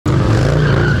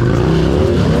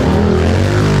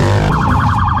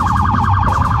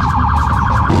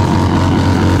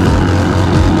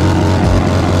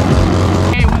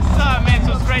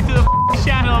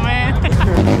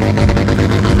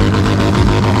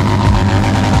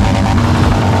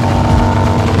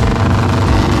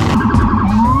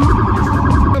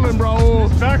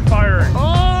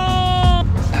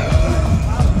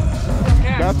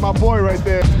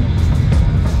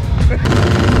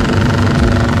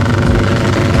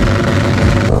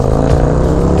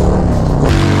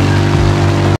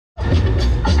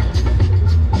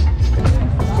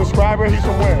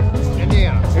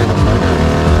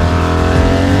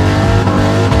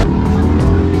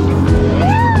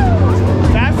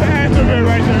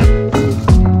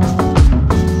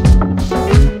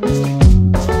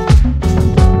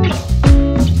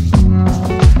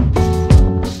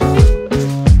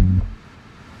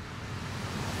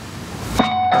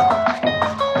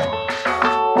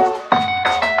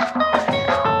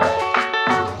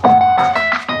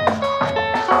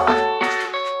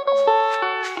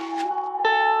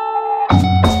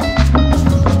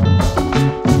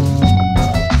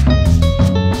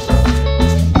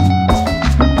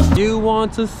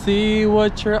want to see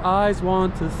what your eyes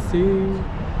want to see.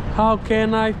 How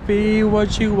can I be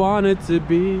what you want it to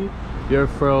be? You're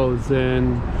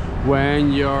frozen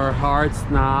when your heart's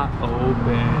not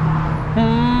open.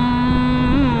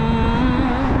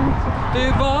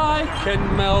 If I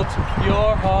can melt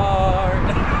your heart.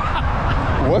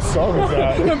 What song is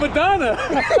that? Dyna.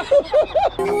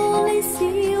 Only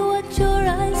see what your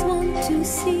eyes want to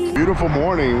see. Beautiful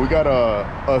morning. We got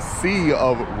a sea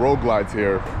of road glides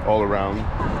here all around.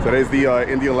 Today's the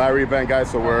Indian Larry event, guys.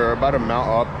 So we're about a mount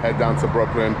up, head down to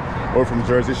Brooklyn. We're from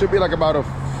Jersey. Should be like about a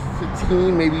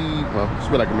 15, maybe, well,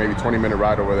 should be like a maybe 20-minute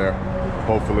ride over there,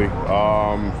 hopefully.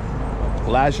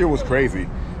 Last year was crazy.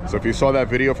 So if you saw that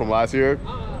video from last year,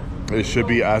 it should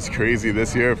be as crazy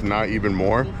this year, if not even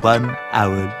more. 1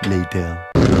 hour later.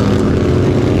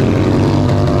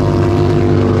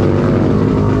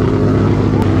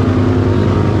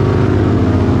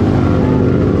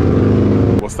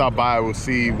 We'll stop by, we'll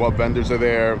see what vendors are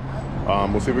there.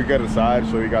 We'll see if we get inside,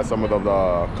 show you guys some of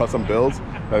the custom builds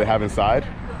that they have inside.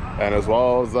 And as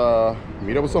well as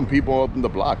meet up with some people up in the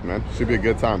block, man. Should be a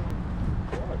good time.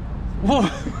 Whoa,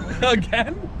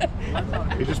 again?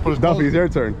 He just put his Duffy, it's your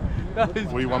turn. What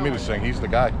do you want me to sing? He's the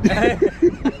guy.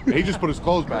 He just put his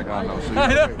clothes back on though. So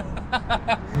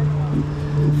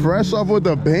Fresh off with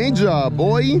the paint job,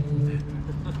 boy.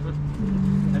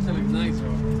 That looks nice, bro.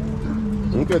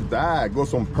 Look at that. Go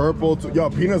some purple. Yo,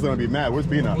 Peanut's gonna be mad. Where's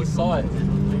Peanut? We saw it.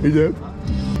 He did?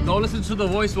 Don't listen to the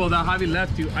voice while that Javi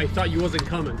left you. I thought you wasn't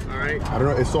coming, all right? I don't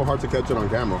know. It's so hard to catch it on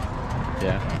camera.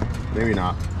 Yeah. Maybe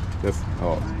not. Just,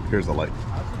 oh, here's the light.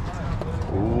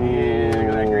 Ooh,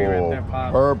 Yeah, I agree right there,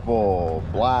 Pop. purple,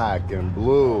 black, and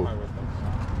blue.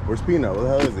 Where's Peanut? What the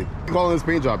hell is he? What you calling this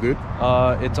paint job, dude?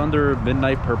 It's under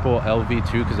Midnight Purple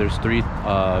LV2 because there's 3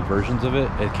 versions of it.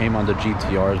 It came on the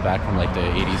GTRs back from like the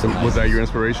 80s and 90s. Was that your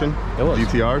inspiration? It was.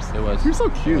 GTRs? It was. You're so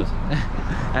cute.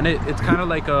 And it's kind of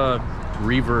like a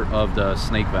revert of the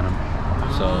snake venom.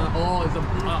 So Oh, it's the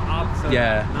opposite.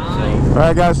 yeah. Nice. All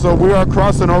right, guys, so we are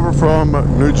crossing over from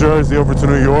New Jersey over to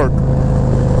New York.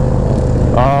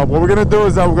 What we're gonna do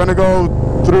is that we're gonna go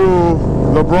through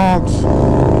the Bronx,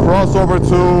 cross over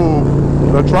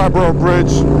to the Triborough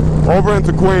Bridge, over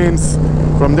into Queens.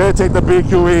 From there, take the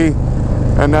BQE,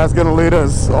 and that's gonna lead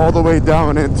us all the way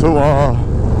down into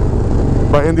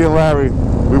by Indian Larry.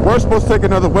 We were supposed to take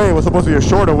another way. It was supposed to be a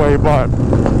shorter way, but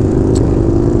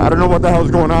I don't know what the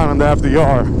hell's going on the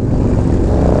FDR.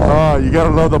 You gotta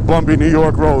love the bumpy New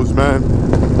York roads, man.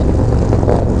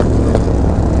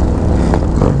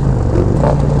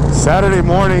 Saturday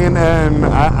morning, and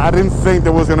I didn't think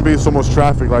there was gonna be so much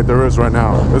traffic like there is right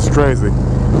now. It's crazy.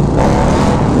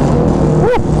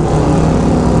 Woo.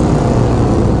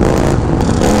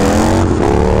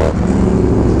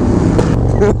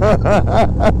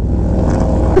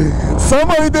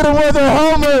 Somebody didn't wear their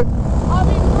helmet.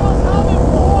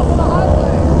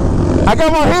 I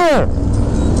got my hair.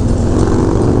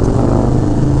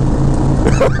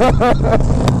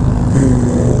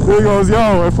 There he goes,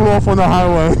 yo, it flew off on the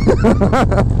highway.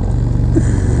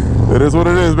 It is what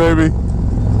it is, baby.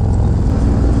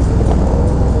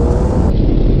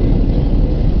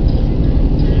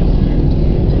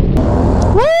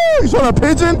 Woo! You saw that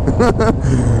pigeon?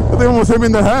 That thing almost hit me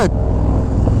in the head.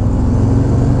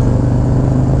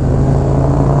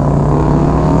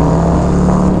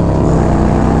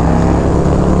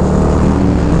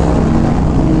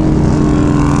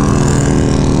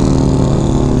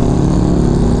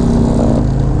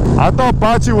 I thought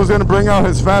Bachi was gonna bring out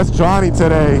his Fast Johnny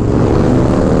today. Woo!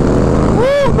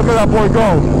 Look at that boy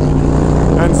go.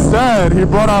 Instead, he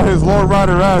brought out his Lord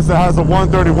Rider S that has a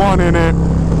 131 in it.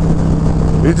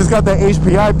 He just got the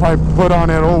HPI pipe put on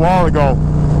it a little while ago.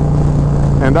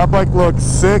 And that bike looks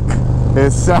sick.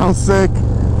 It sounds sick.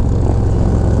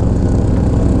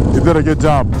 He did a good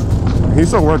job. He's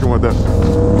still working with it.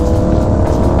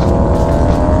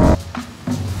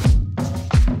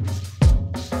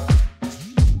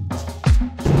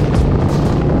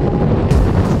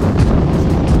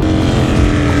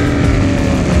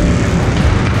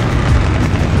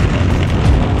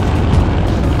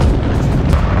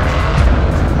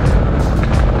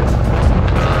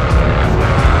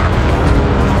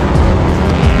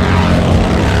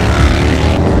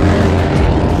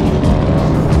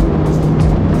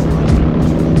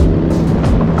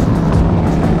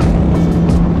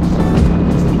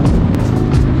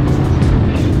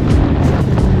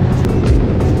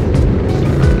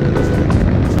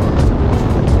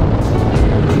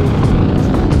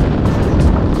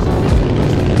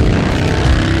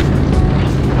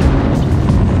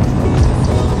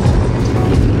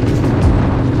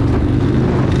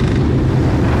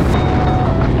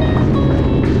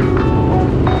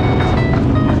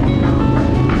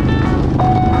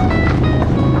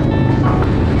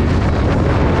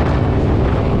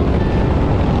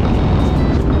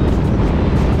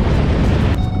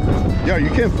 Yo, you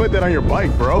can't put that on your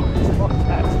bike, bro.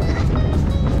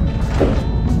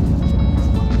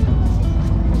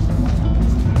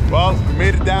 Well, we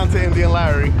made it down to Indian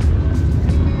Larry.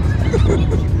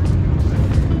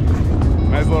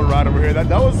 Nice little ride over here. That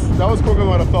was quicker than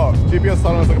what I thought. GPS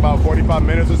told us like about 45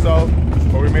 minutes or so,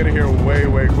 but we made it here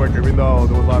way quicker, even though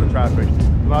there was a lot of traffic.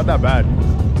 Not that bad.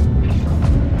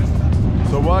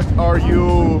 So what are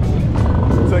you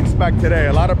to expect today?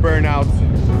 A lot of burnouts,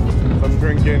 some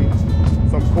drinking,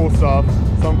 some cool stuff,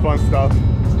 some fun stuff,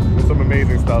 and some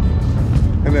amazing stuff.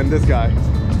 And then this guy,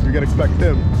 you can expect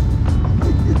him.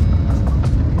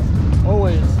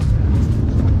 Always.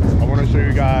 I want to show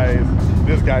you guys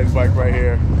this guy's bike right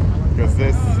here, because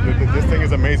this thing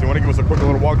is amazing. Want to give us a quick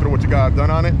little walkthrough what you got done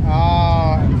on it?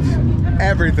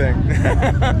 Everything.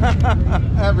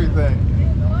 Everything.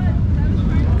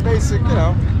 Basic, you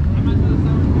know.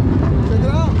 Check it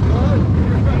out.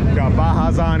 Got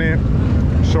Bajas on it,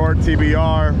 short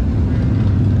TBR,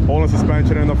 Olin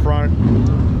suspension in the front,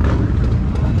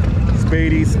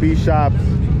 Spady speed shops,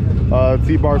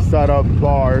 T-bar setup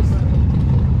bars.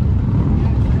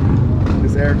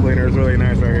 This air cleaner is really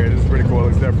nice right here. This is pretty cool. It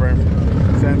looks different.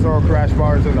 Santoro crash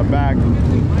bars in the back,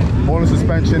 Olin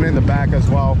suspension in the back as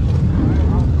well.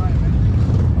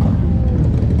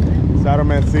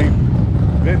 Saddleman seat.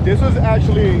 This was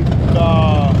actually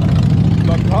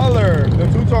the color, the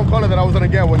two-tone color that I was gonna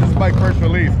get when this bike first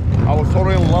released. I was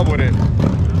totally in love with it.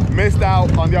 Missed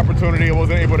out on the opportunity. I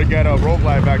wasn't able to get a road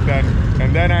glide back then,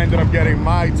 and then I ended up getting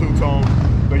my two-tone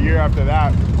the year after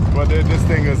that. But this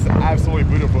thing is absolutely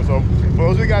beautiful. So for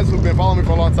those of you guys who've been following me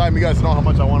for a long time, you guys know how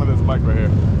much I wanted this bike right here.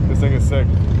 This thing is sick.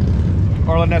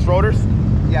 Arlen-ness rotors?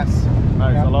 Yes.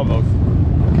 Nice, Yep. I love those.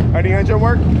 Any engine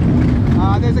work?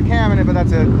 There's a cam in it, but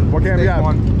that's it. What cam do you have?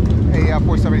 One. A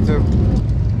 472.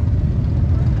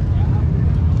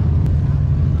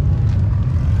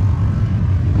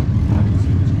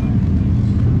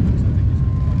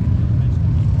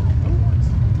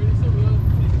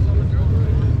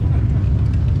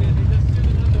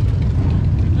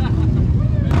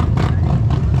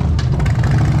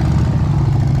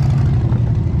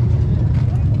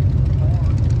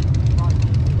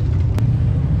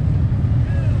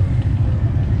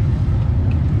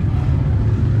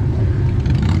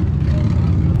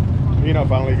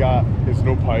 Finally got his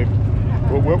new pipe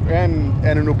and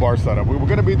a new bar setup. We were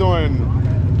gonna be doing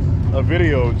a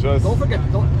video just... Don't forget,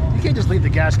 you can't just leave the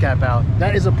gas cap out.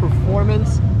 That is a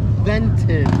performance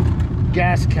vented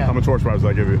gas cap. How much horsepower does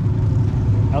that give you?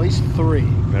 At least 3.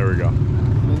 There we go.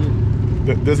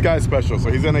 This guy's special, so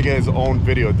he's gonna get his own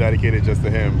video dedicated just to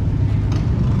him,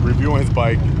 reviewing his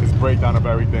bike, his breakdown of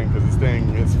everything, because this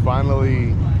thing is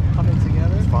finally Coming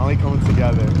together. It's finally coming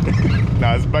together.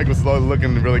 Now, this bike was slowly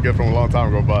looking really good from a long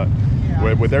time ago, but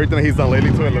with everything that he's done lately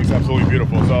to it, it looks absolutely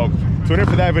beautiful. So tune in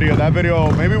for that video. That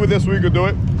video, maybe with this week, we'll do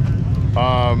it.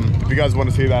 If you guys want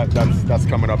to see that, that's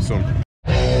coming up soon.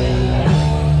 I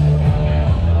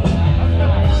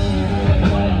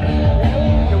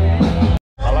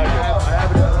like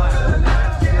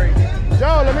it.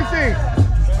 Joe, let me see.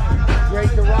 Great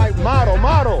to ride.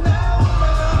 Model.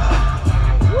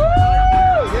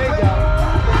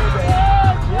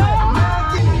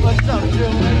 What's up,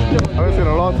 Jim? I haven't seen it in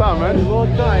a long time, man.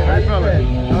 Long time. How you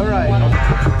feeling? All right.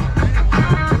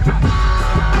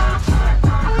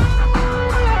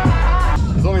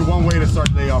 There's only one way to start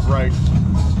the day off right.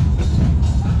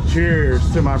 Cheers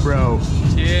to my bro.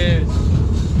 Cheers.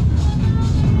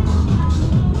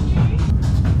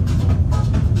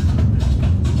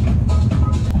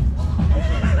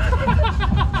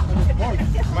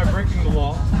 Am I breaking the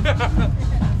law? Sir,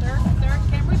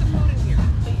 can't bring the food in here,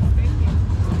 please. Thank you.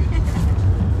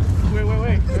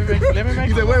 Wait. Let me make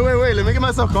He said, wait, let me get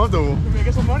myself comfortable.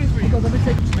 get some money for you. Let me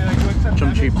take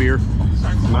Some cheap beer.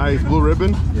 Nice, blue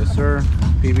ribbon. Yes, sir.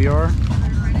 PBR.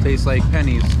 Tastes like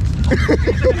pennies.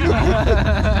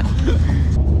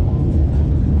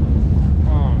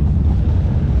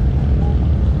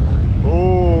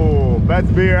 Oh,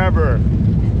 best beer ever.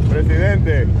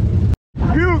 Presidente.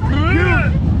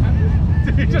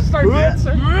 Did you just start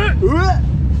dancing?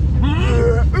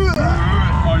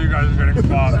 Oh, you guys are getting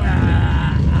caught.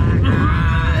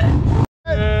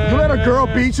 You let a girl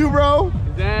beat you, bro?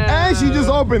 Damn. And she just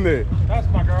opened it. That's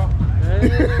my girl.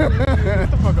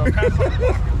 Get the fuck up.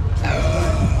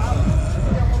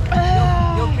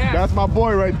 That's my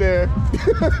boy right there.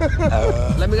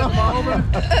 Let me get the ball over.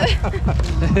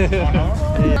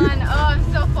 Oh, I'm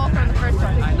so full from the first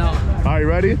one. I know. All right,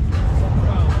 ready?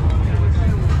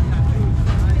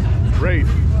 Race.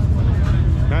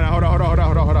 No, hold on,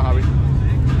 Javi.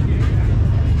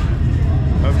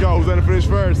 Let's go. Who's gonna finish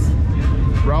first?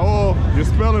 Raul, you're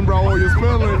spilling, Raul. You're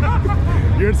spilling.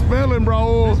 You're spilling,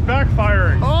 Raul. It's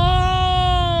backfiring. Oh!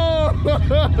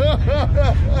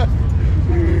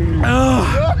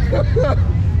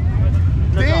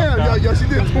 Damn, yo, she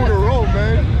did 2 in a row,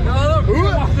 man. No, look, he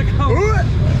wants to come.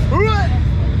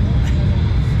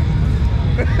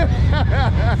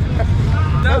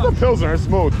 That's a Pilsner, it's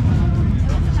smooth.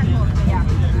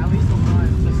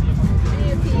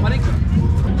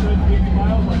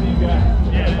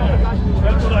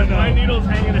 That's what I know. My needle's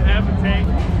hanging at half a tank.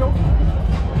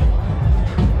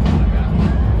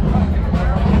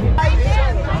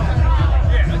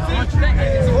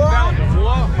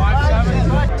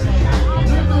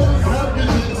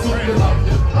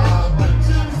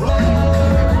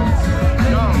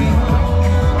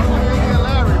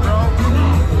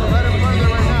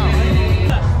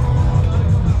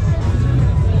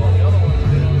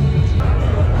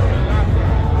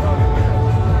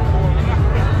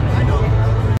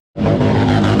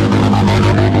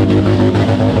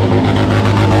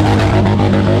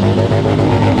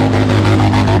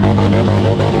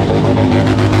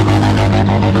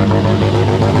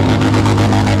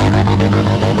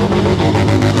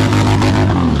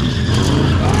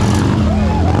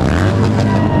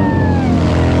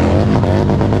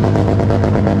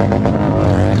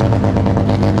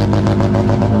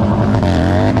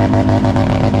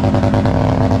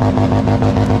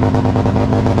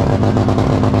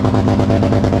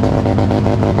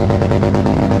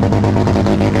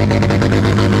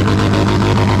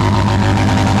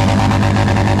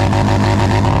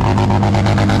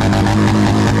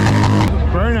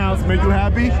 Burnouts make you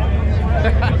happy?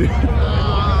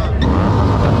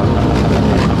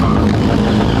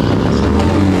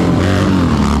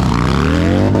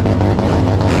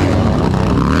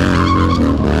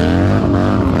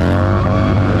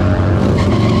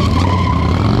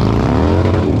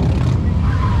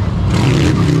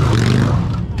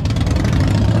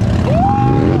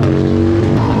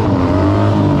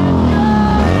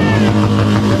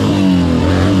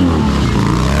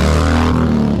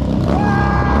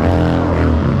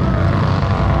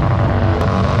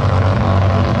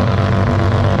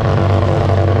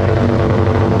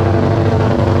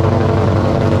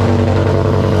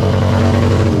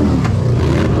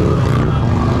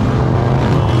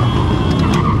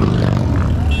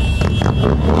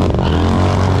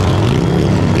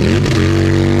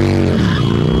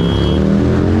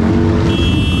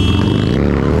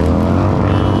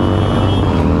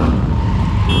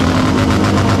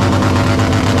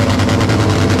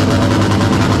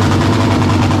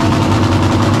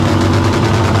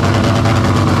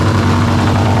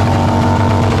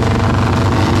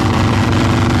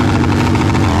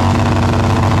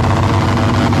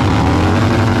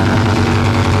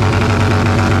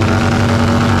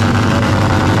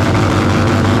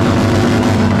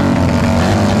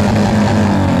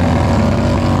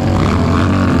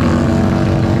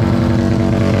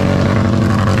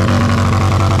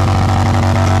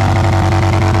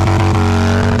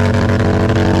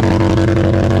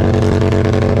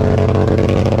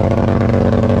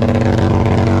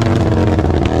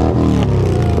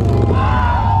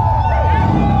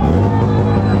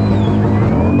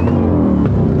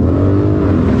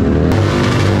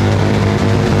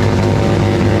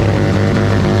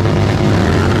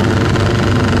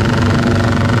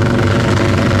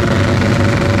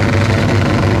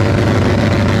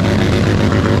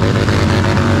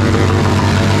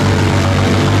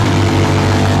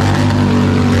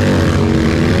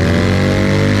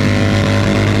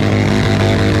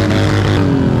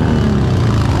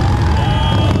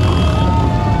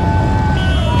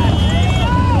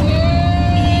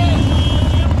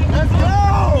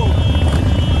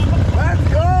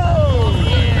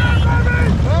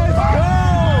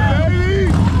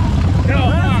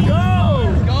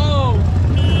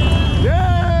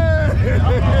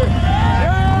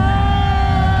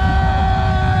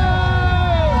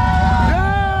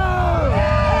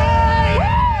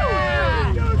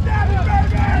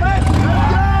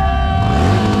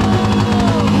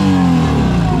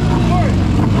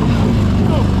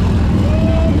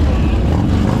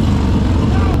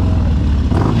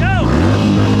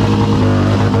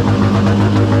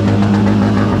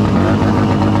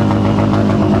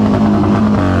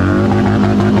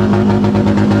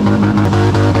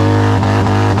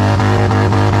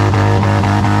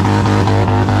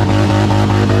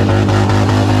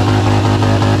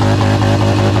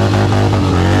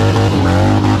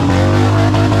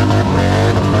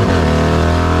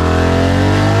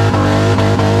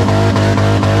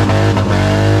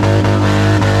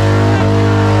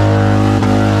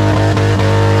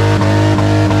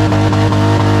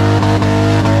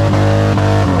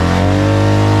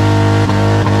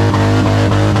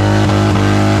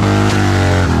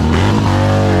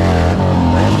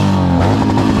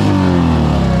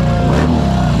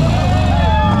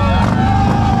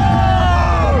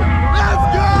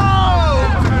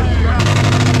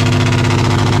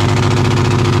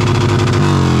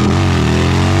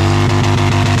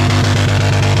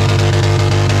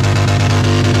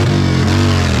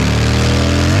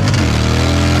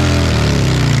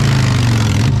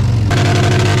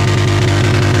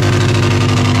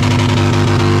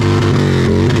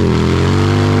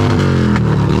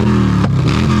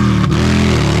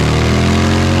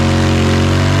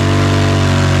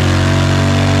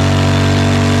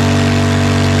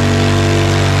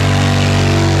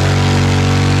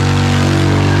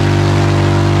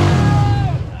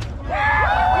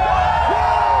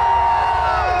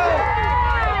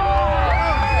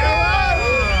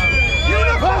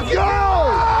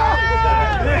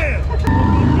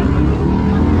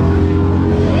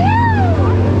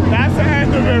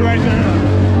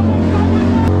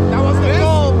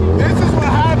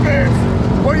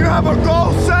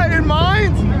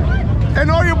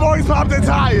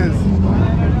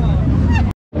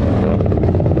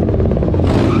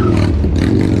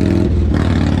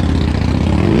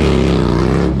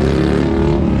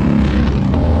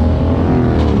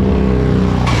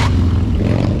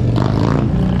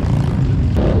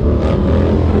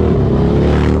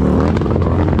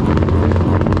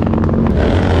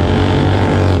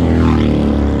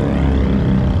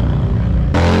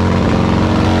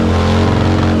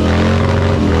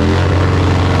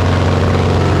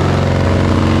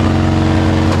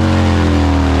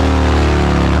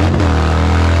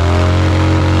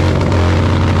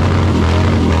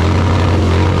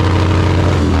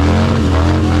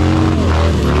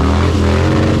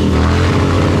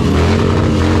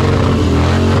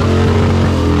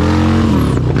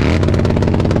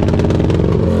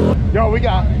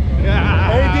 got?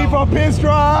 AD from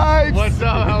Pinstripes. What's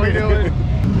up? How we doing?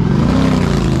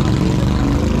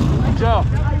 Joe.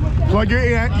 Plug your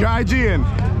IG in.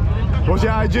 What's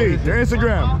your IG? Your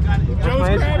Instagram? Joe's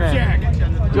Crab Shack.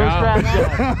 Joe's Crab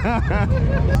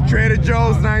Shack. Trader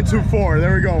Joe's 924.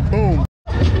 There we go. Boom.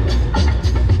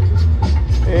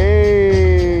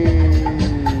 Hey.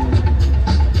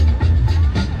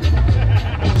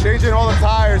 Changing all the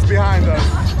tires behind us.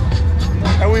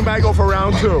 And we might go for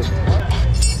round 2.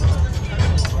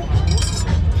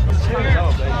 Came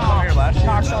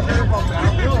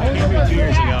here 2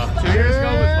 years ago. 2 years ago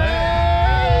was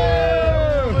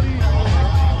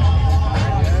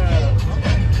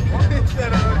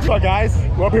What's up, guys?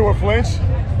 We're up here with Flinch.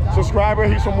 Subscriber,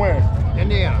 he's from where?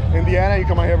 Indiana. Indiana. You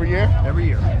come out here every year? Every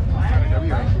year. Every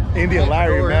year. India,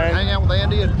 Larry, man. Hang out with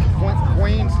Andy at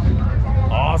Queens.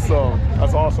 Awesome.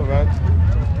 That's awesome, man.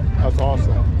 That's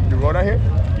awesome. You rode out here?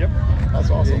 Yep. That's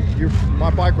awesome. My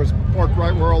bike was parked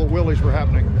right where all the wheelies were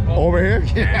happening. Over here?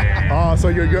 Yeah. So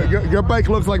your bike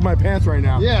looks like my pants right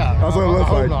now. Yeah. That's what it looks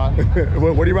like.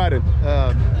 what are you riding?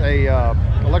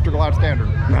 Electrical light standard.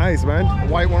 Nice, man.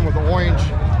 The white one with the orange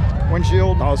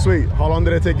windshield. Oh, sweet. How long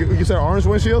did it take you? You said orange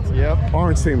windshield? Yep.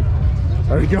 Orange team.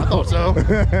 There you go. I thought so.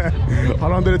 How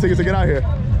long did it take you to get out here?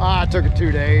 I took it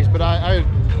 2 days, but I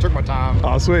took my time.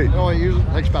 Oh, sweet. It only usually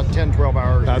takes about 10, 12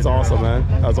 hours. That's awesome, man.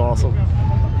 That's awesome.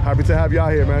 Happy to have you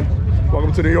out here, man.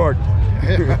 Welcome to New York.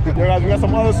 Yo, guys, we got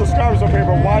some other subscribers up here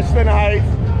from Washington Heights,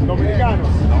 Dominicanos.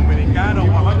 Dominicano,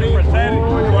 100%.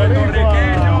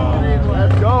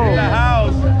 Let's go. In the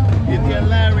house. It's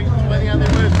Larry's 20th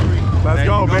anniversary. Let's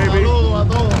go, baby.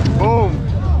 Boom.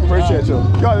 Appreciate you.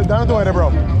 Yo, dame tu aire,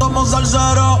 bro.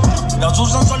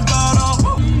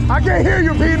 I can't hear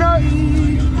you, Peanut.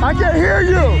 I can't hear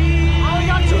you. I only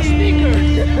got 2 speakers.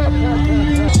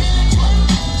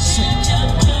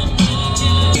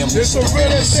 It's a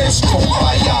real Cisco. Where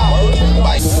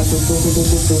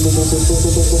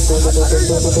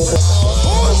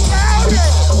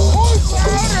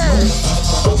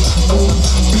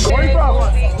are you from?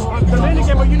 I'm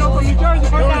Dominican, but you know from New Jersey.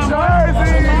 New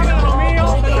Jersey.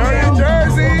 You're in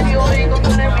Jersey.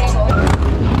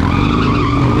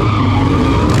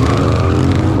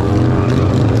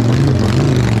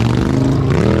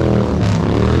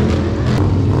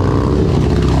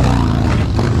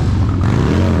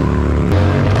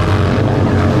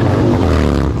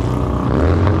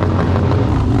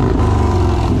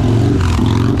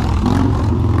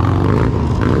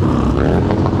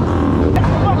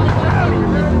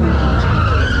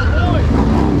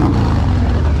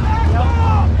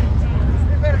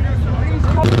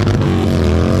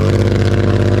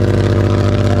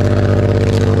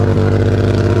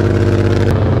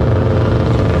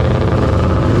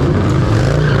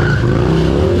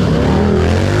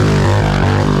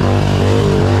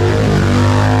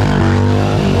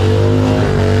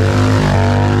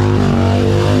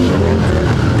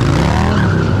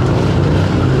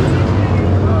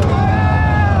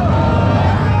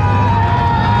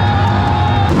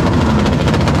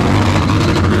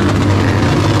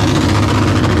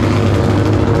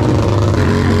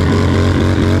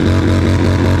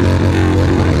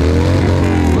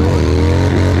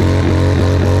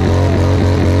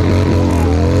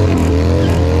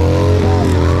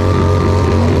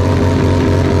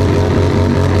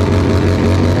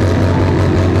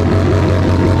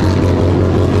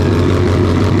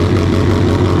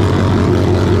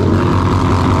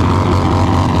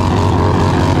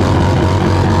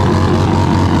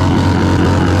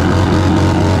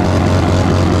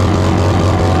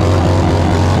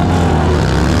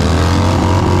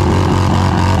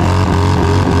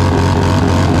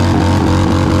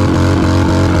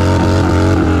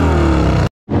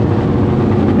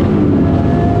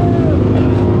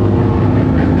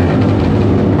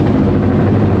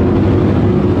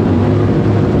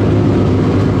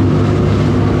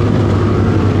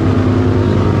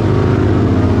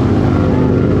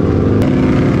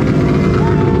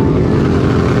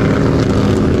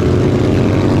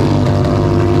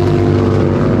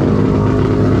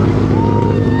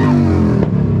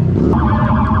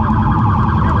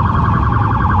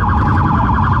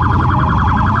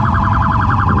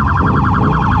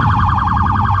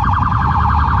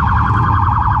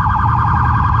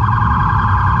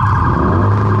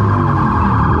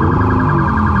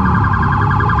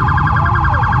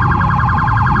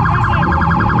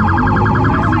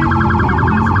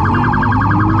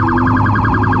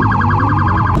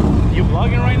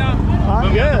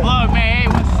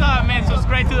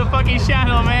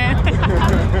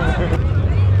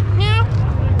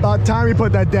 About time you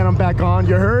put that denim back on.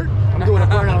 You hurt? I'm doing a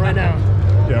burnout right now.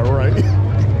 Yeah, right. I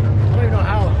don't even know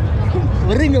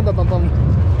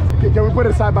Can we put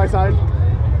it side by side?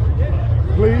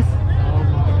 Please?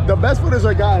 The best footage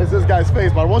I got is this guy's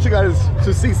face, but I want you guys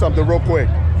to see something real quick.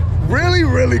 Really,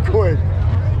 really quick.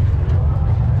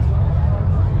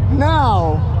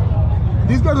 Now,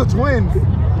 these guys are twins.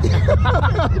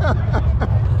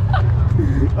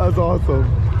 That's awesome.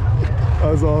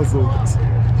 That's awesome.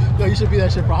 Yo, you should be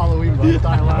that shit for Halloween, bro.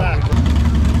 Dying laughing.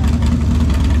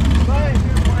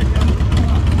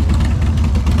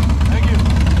 Thank you.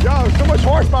 Yo, so much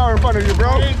horsepower in front of you,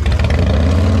 bro.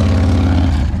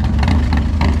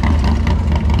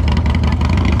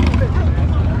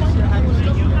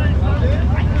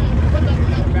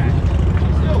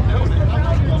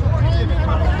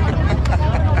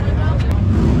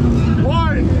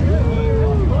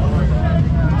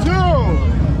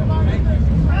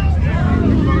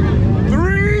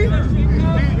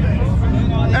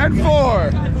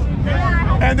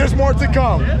 And there's more to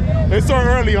come. It's so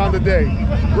early on the day,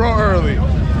 real early.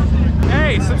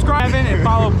 Hey, subscribe and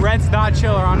follow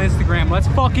Brett's.chiller on Instagram. Let's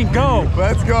fucking go.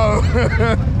 Let's go.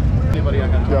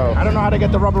 Yo. I don't know how to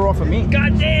get the rubber off of me.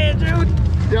 God damn, dude.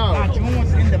 Yo.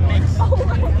 Almost in the mix.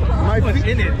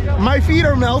 My feet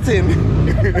are melting.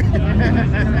 These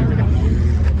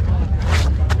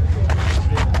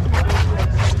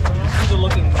are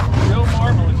looking real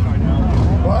marvelous right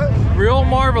now. What? Real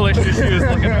marvelous this shoe is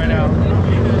looking right now.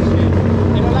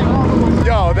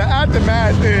 Yo, the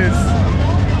aftermath is,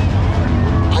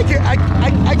 I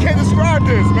can't describe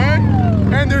this,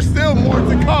 man. And there's still more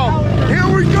to come. Here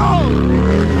we go.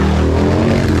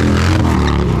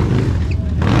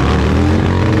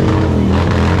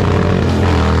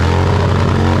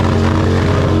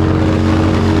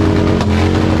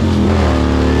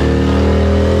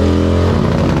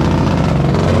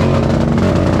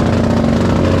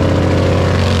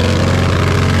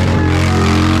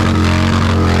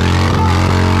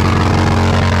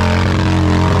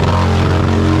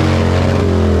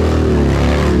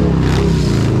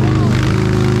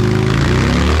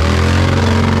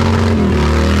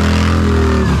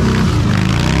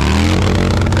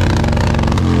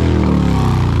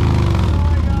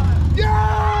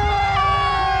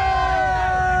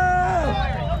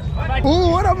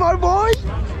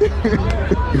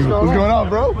 What's going on,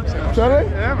 bro?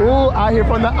 Yeah, ooh, out here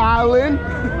from the island.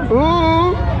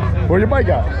 Ooh. Where your bike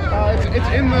at? It's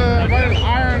in the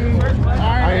iron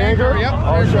anchor? Yep.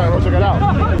 Oh, shit. We'll check it out.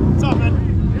 What's up,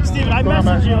 man? Steven, I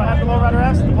messaged you. I have the lowrider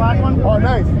S, the black one. Oh,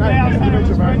 nice. Nice. Yeah, Nice to meet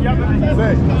you, man. Yep.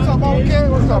 Sick. What's up, okay?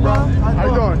 What's up, bro? How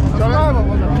you doing?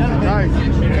 Nice.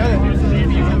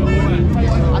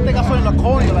 I think I saw you in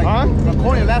Laconia, like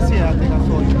Laconia last year. I think I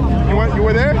saw you. You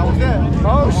were there? I was there.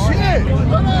 Oh shit!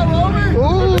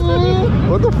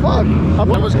 Ooh, what the fuck? I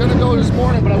was gonna go this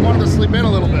morning, but I wanted to sleep in a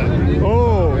little bit.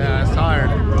 Oh. Yeah, it's tired.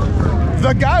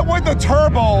 The guy with the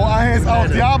turbo on his El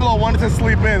Diablo wanted to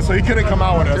sleep in, so he couldn't come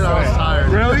out with us. Dude, I was tired.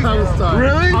 Really? I was tired.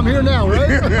 Really? I'm here now,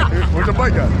 right? Where's the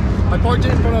bike at? I parked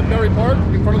in front of Berry Park,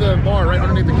 in front of the bar, right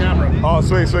underneath the camera. Oh,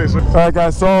 sweet, sweet, sweet. All right,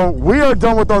 guys, so we are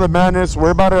done with all the madness.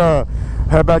 We're about to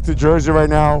head back to Jersey right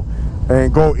now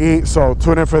and go eat, so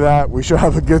tune in for that. We should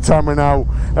have a good time right now.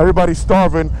 Everybody's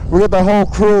starving. We got the whole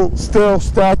crew still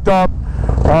stacked up.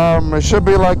 It should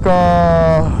be like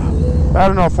I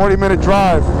don't know, 40-minute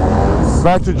drive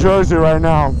back to Jersey right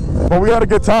now. But we had a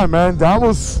good time, man. That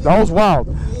was wild.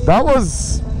 That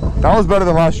was better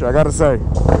than last year, I gotta say.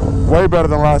 Way better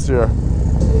than last year.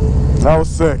 That was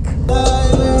sick.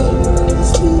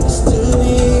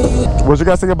 What you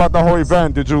guys think about the whole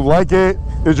event? Did you like it?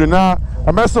 Did you not?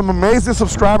 I met some amazing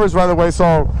subscribers, by the way,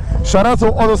 so shout out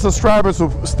to all the subscribers who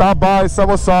stopped by, said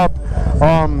what's up.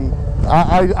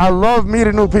 I love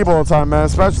meeting new people all the time, man,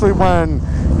 especially when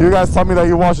you guys tell me that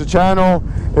you watch the channel.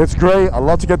 It's great. I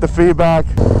love to get the feedback.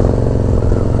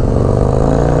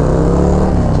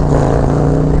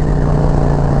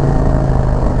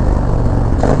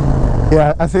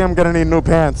 Yeah, I think I'm gonna need new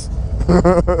pants.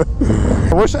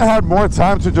 I wish I had more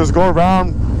time to just go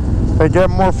around and get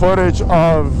more footage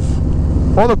of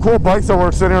all the cool bikes that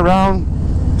were sitting around,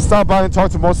 stop by and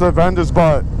talk to most of the vendors,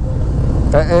 but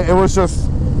it was just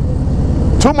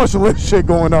too much lit shit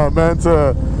going on, man,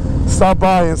 to stop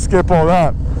by and skip all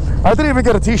that. I didn't even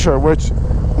get a t-shirt, which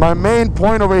my main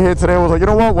point over here today was like, you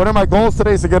know what, one of my goals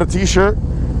today is to get a t-shirt,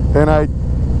 and I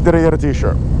didn't get a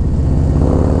t-shirt.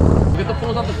 Get the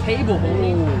phones off the table,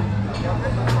 homie.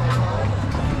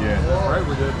 Yeah, right,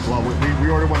 we did. Well, we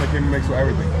ordered one that came mixed with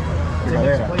everything.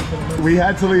 We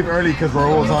had to leave early because we're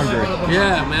always hungry.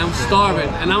 Yeah, man, I'm starving,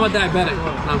 and I'm a diabetic.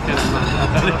 No, I'm kidding. I'm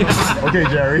not diabetic. Okay,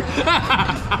 Jerry.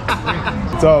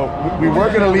 So we were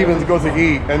gonna leave and go to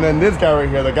eat, and then this guy right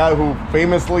here, the guy who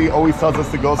famously always tells us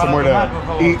to go somewhere to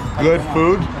eat good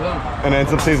food, and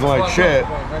ends up tasting like shit,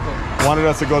 wanted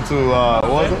us to go to what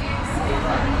was it?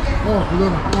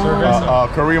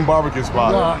 Korean barbecue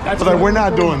spot. So like, we're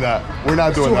not doing that. We're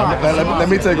not doing that. Let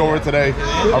me take over today.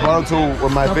 I brought him to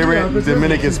my favorite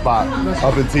Dominican spot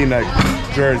up in Teaneck,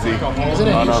 Jersey.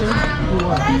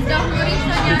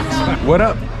 What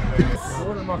up?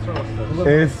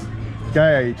 Es que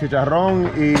hay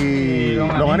chicharrón y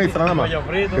longaniza nada más.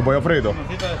 Y pollo frito.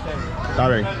 Está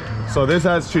bien. So this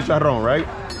has chicharrón, right?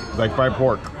 Like fried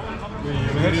pork.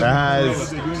 That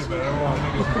has.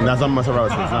 That's not mozzarella.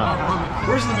 It's not.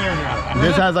 Where's the marinara?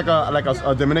 This has like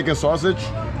a Dominican sausage.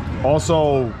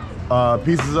 Also,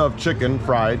 pieces of chicken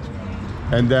fried.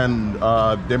 And then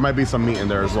there might be some meat in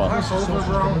there as well.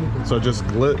 So just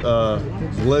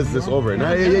glaze this over it.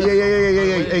 Hey.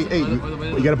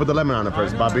 You gotta put the lemon on it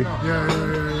first, Bobby. Yeah.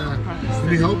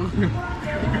 Any help?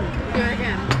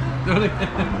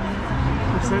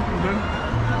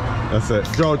 That's it.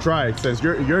 Joe, try it. Since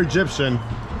you're Egyptian.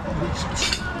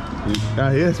 He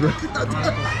is, bro.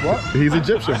 What? He's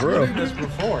Egyptian, bro. I've eaten this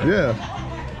before. Yeah.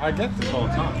 I get this all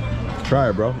the time. Try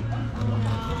it, bro.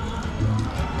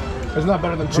 It's not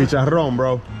better than Perkins. Chicharrón,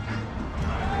 bro.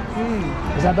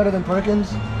 Is that better than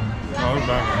Perkins? No, it's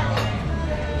better.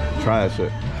 Try that shit.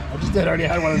 I just did. I already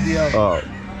had one of the. Oh.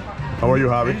 How are you,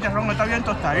 Javi?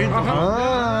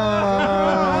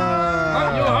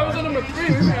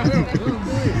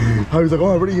 Javi's like, oh, I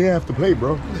already have to play,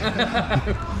 bro.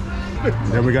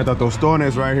 Then we got the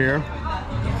tostones right here.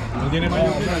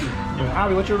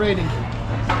 Javi, what's your rating?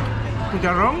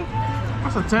 Chicharrón?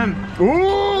 That's a 10.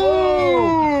 Ooh!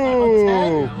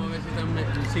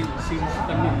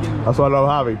 That's why I love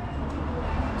Javi.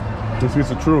 He speaks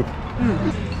the truth.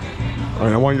 All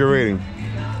right, I want your rating.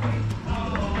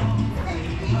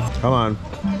 Come on.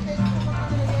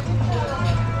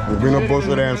 We'll bring a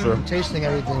bullshit answer. I'm tasting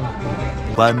everything.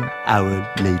 1 hour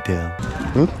later.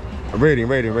 Rating.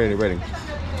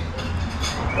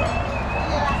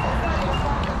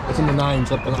 It's in the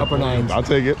nines, upper nines. I'll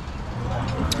take it.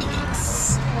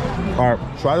 All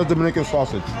right, try the Dominican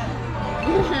sausage.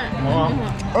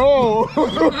 Oh!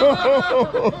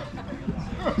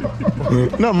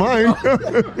 Not mine.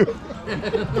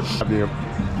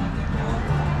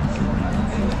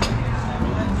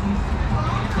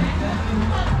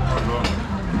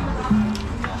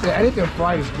 Yeah, anything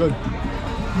fried is good.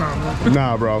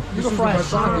 Nah, bro. You can fry a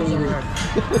sock. No,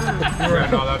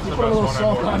 that's the best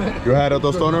one on it. You had a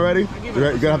tostone already? You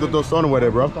gotta have the tostone with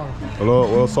it, bro. A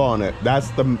little salt on it. That's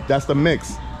the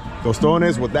mix.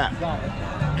 Tostones with that.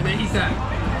 And then eat that.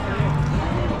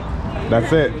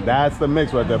 That's it. That's the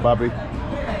mix right there, Papi.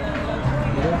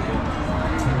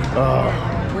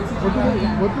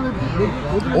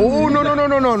 Oh no!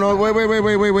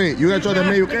 Wait! You gotta try the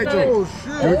mayo ketchup.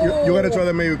 You gotta try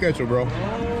the mayo ketchup, bro.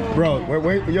 Bro,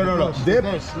 wait. No. Dip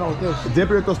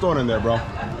your tostone in there, bro.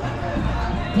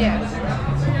 Yes.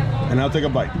 And I'll take a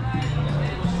bite.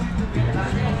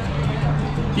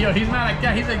 Yo, he's not like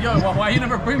that. He said, yo, why you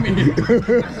never bring me here?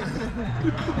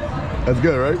 That's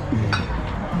good, right?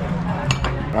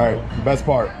 All right, best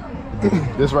part.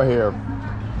 This right here,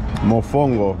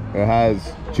 mofongo. It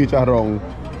has chicharrón,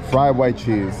 fried white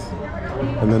cheese,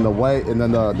 and then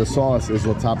the sauce is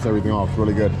what tops everything off. It's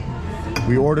really good.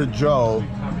 We ordered Joe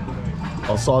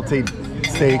a sauteed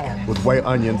steak with white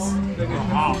onions,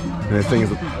 and this thing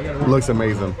looks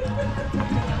amazing.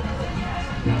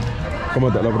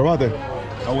 ¿Cómo te lo probaste?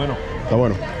 Está bueno. Está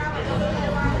bueno.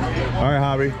 All right,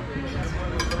 Javi.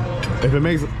 If it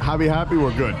makes Javi happy,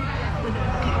 we're good.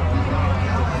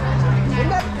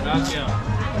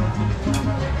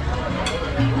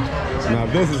 Now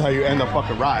this is how you end a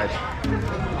fucking ride.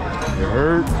 It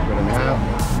hurts, but in half.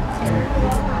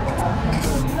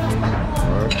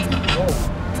 All right.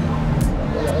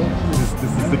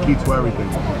 This is the key to everything.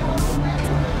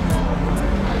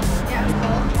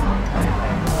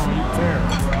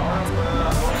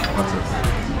 What's this?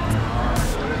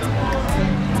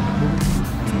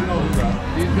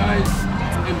 These guys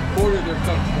imported their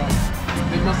stuff, bro.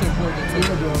 They must import it.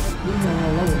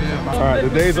 All right, the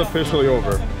day's officially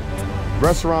over.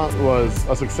 Restaurant was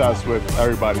a success with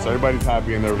everybody, so everybody's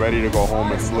happy and they're ready to go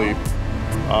home and sleep.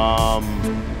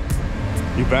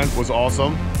 Event was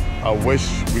awesome. I wish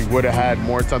we would have had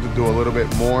more time to do a little bit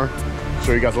more,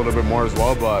 show you guys a little bit more as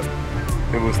well, but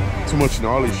it was too much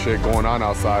gnarly shit going on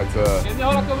outside to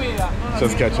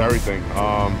just catch everything.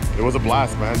 It was a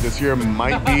blast, man. This year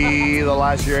might be the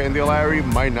last year in the Larry,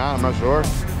 might not, I'm not sure.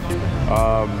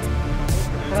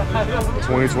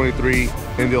 2023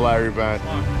 in the Larry event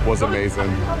was amazing.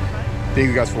 Thank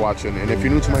you guys for watching. And if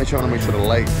you're new to my channel, make sure to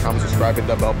like, comment, subscribe, hit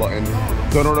that bell button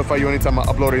to notify you anytime I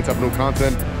upload any type of new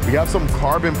content. We have some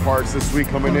carbon parts this week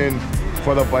coming in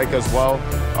for the bike as well.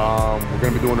 We're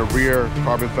gonna be doing a rear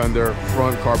carbon fender,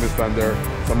 front carbon fender,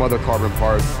 some other carbon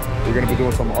parts. We're gonna be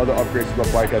doing some other upgrades to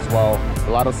the bike as well.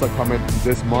 A lot of stuff coming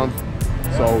this month.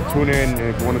 So tune in, and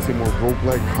if you wanna see more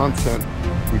roguelike content,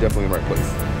 we're definitely in the right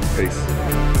place.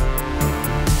 Peace.